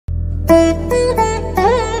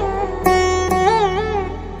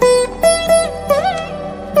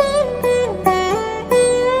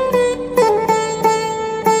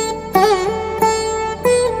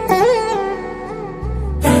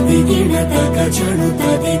తగచడు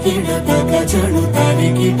తదిగిడ తగచడు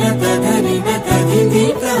తరిగిట తగరిన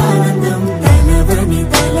తదిగిట ఆనందం తనవని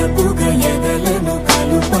తలపుగ ఎదలను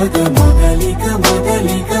కలుపగ మొదలిక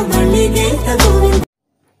మొదలిక మల్లిగేత Govinda.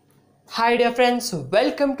 Hi dear friends,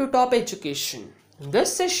 welcome to Top Education. In this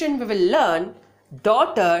session we will learn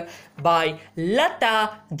Daughter by Latha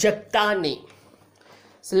Jagadhathani.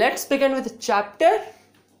 So let's begin with the chapter.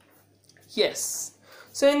 Yes.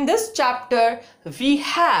 So in this chapter we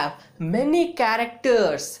have many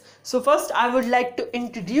characters. So first I would like to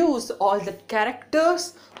introduce all the characters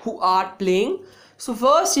who are playing. So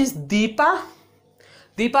first is Deepa.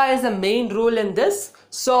 Deepa is the main role in this.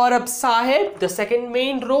 Saurabh Sahib, the second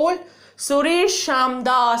main role. Suresh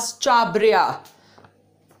Shamdas Chabria,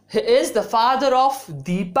 he is the father of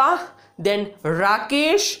Deepa. Then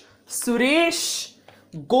Rakesh, Suresh,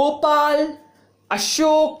 Gopal,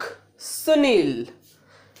 Ashok, Sunil.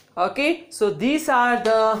 Okay, so these are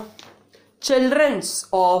the children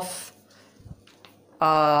of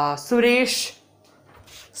Suresh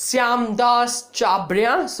Shyamdas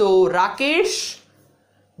Chabria. So Rakesh,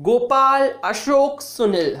 Gopal, Ashok,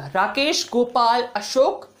 Sunil. Rakesh, Gopal,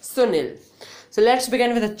 Ashok, Sunil. So let's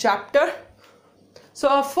begin with the chapter. So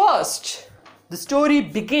first, the story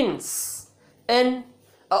begins in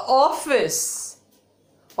an office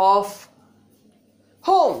of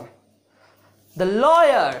home. The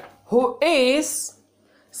lawyer who is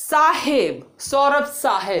Sahib, Saurabh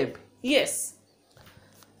Sahib. Yes.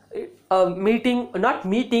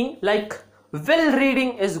 Like will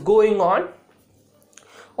reading is going on.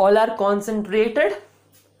 All are concentrated,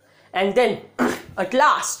 and then at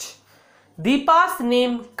last Deepa's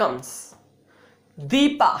name comes.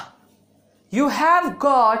 Deepa, you have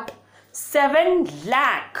got 7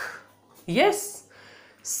 lakh. Yes,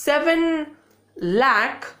 7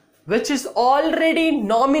 lakh, which is already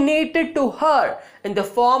nominated to her in the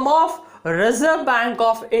form of Reserve Bank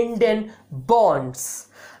of Indian bonds,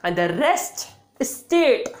 and the rest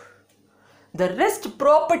estate, the rest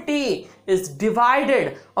property is divided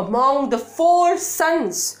among the 4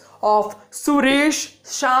 sons of Suresh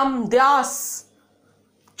Shamdas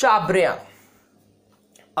Chabria.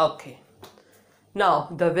 Okay, now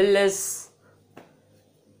the will is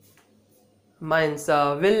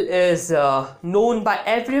known by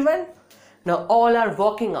everyone. Now all are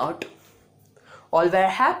walking out. All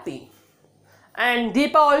were happy, and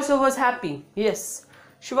Deepa also was happy. Yes,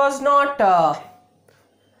 she was not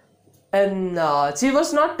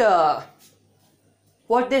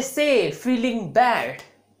what they say, feeling bad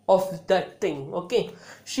of that thing. Okay,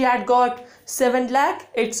 she had got 7 lakh.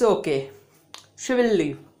 It's okay, she will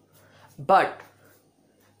leave. But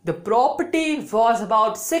the property was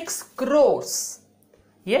about 6 crores.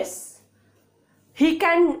 Yes, he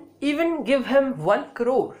can even give him 1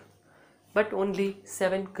 crore, but only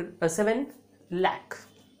 7 lakh.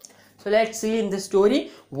 So let's see in the story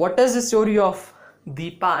what is the story of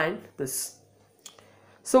Deepa and this.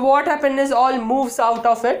 So what happened is all moves out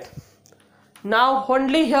of it. Now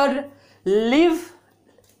only here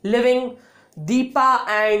living Deepa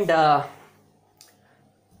and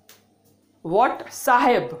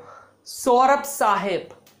Sahib, Saurabh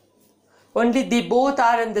Sahib. Only they both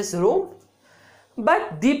are in this room.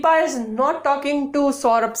 But Deepa is not talking to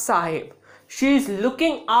Saurabh Sahib. She is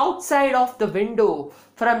looking outside of the window.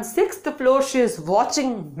 From 6th floor she is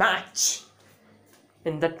watching match.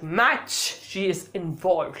 In that match she is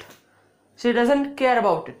involved. She doesn't care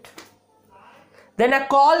about it. Then a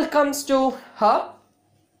call comes to her.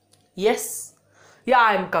 Yes, yeah,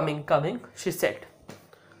 I am coming, she said.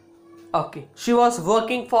 Okay, she was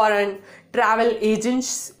working for a travel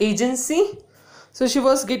agency. So she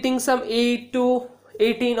was getting some 8 to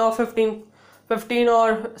 18 or 15 or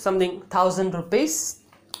something thousand rupees.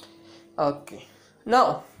 Okay,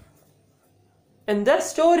 now in that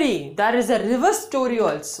story there is a reverse story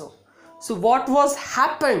also. So what was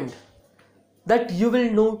happened that you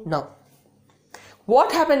will know now.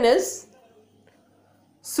 What happened is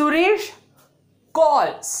Suresh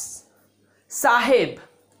calls Sahib.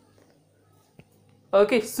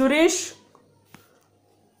 Okay, Suresh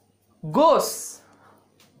goes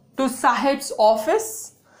to Sahib's office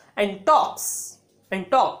and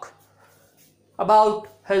talk about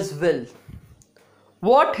his will.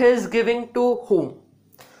 What he is giving to whom?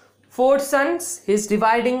 4 sons, he is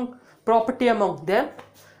dividing property among them,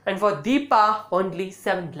 and for Deepa only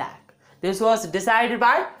 7 lakh. This was decided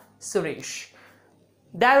by Suresh.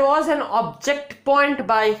 There was an object point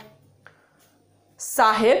by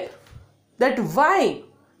Sahib that why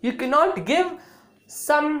you cannot give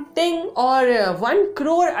something or 1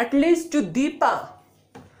 crore at least to Deepa.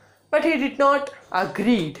 But he did not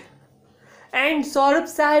agree. And Saurabh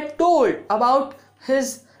Sahib told about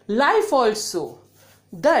his life also,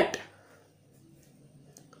 that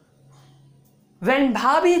when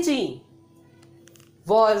Bhabiji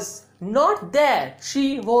was not there,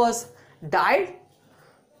 she was died,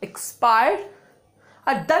 expired.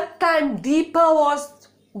 At that time, Deepa was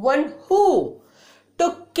one who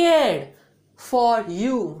took care for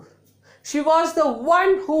you. She was the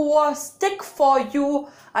one who was stick for you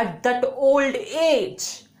at that old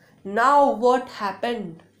age. Now what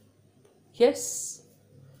happened? Yes.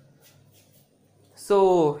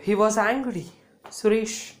 So he was angry.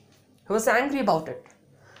 Suresh, he was angry about it.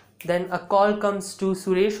 Then a call comes to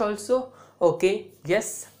Suresh also. Okay,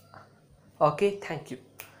 yes. Okay, thank you.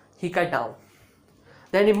 He cut down.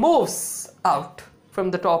 Then he moves out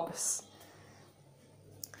from the office.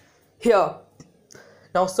 Here,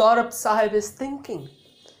 now Saurabh Sahib is thinking,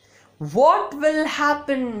 what will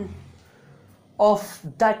happen of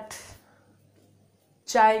that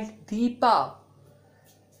child Deepa?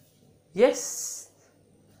 Yes,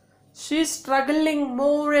 she is struggling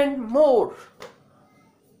more and more,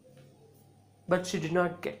 but she did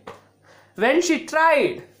not get. When she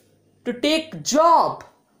tried to take job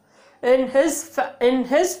in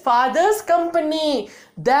his father's company,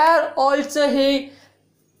 there also he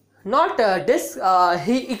ignored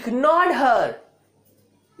her.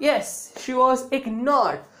 Yes, she was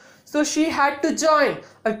ignored. So she had to join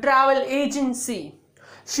a travel agency.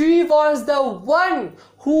 She was the one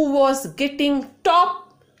who was getting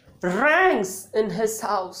top ranks in his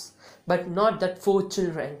house, but not that 4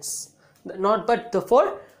 children's, not but the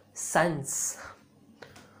 4 sons.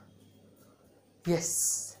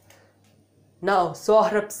 Yes. Now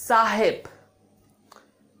Saurabh Sahib.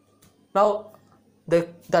 Now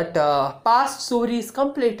that past story is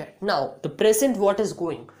completed. Now the present, what is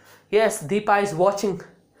going? Yes, Deepa is watching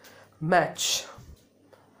match.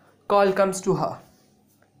 Call comes to her.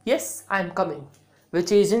 Yes, I am coming.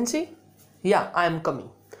 Which agency? Yeah, I am coming.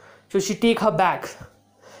 So she take her bag,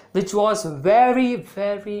 which was very,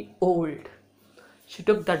 very old. She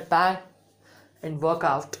took that bag and walk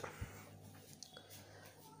out.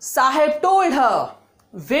 Sahib told her,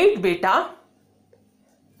 wait beta,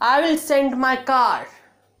 I will send my car.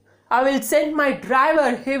 I will send my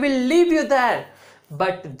driver. He will leave you there.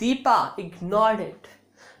 But Deepa ignored it.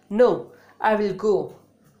 No, I will go.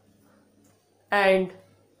 And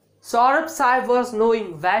Saurabh Sahib was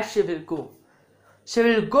knowing where she will go. She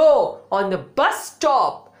will go on the bus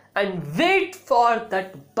stop and wait for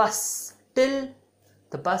that bus. Till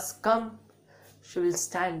the bus come, she will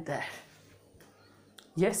stand there.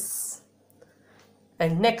 Yes.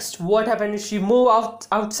 And next, what happened is she moved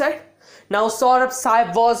outside. Now Saurabh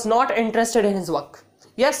Sahib was not interested in his work.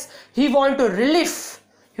 Yes, he want to relieve.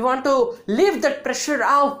 He want to leave that pressure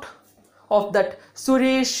out of that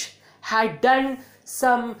Suresh had done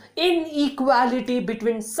some inequality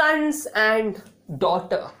between sons and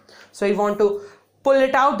daughter. So he want to pull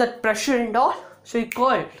it out, that pressure and all. So he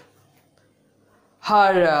called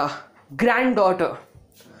her granddaughter,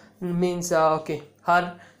 means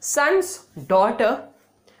her son's daughter,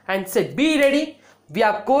 and said, be ready, we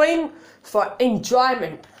are going for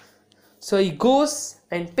enjoyment. So he goes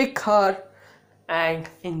and pick her and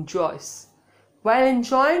enjoys. While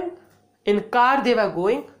enjoying, in a car they were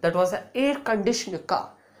going, that was an air conditioned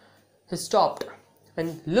car. He stopped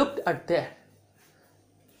and looked at there.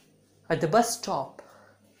 At the bus stop,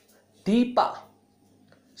 Deepa,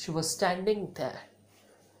 she was standing there.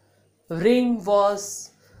 Rain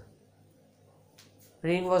was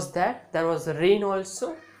there. There was rain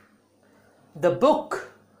also. The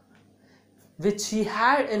book which she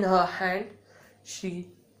had in her hand, she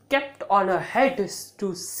kept on her head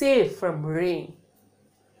to save from rain.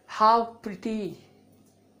 How pretty!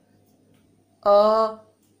 A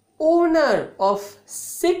owner of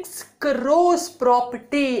 6 crores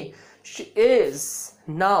property she is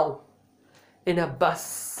now in a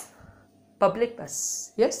bus, public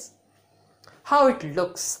bus. Yes, how it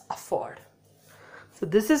looks, afford. So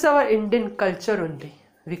this is our Indian culture only.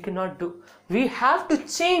 We cannot do. We have to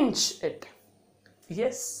change it.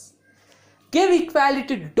 Yes. Give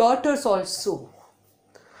equality to daughters also.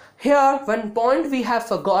 Here one point we have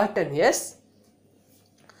forgotten. Yes.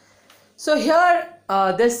 So here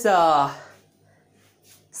this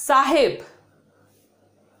Sahib.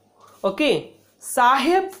 Okay.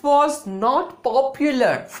 Sahib was not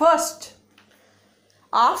popular first.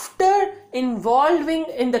 After involving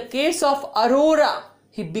in the case of Aurora,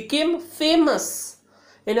 he became famous.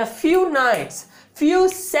 In a few nights, few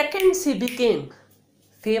seconds he became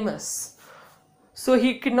famous. So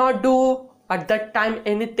he could not do at that time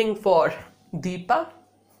anything for Deepa.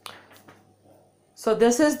 So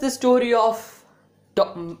this is the story of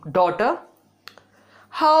daughter.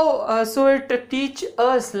 How so it teach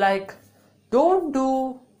us like don't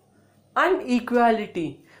do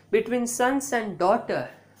unequality between sons and daughter.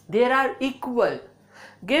 They are equal.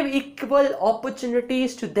 Give equal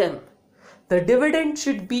opportunities to them. The dividend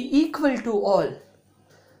should be equal to all.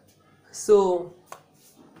 So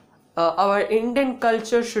our Indian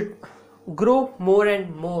culture should grow more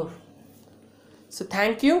and more. So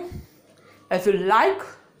thank you. If you like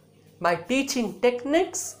my teaching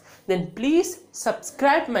techniques, then please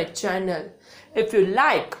subscribe my channel. If you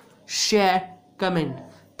like, share, comment.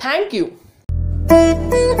 Thank you.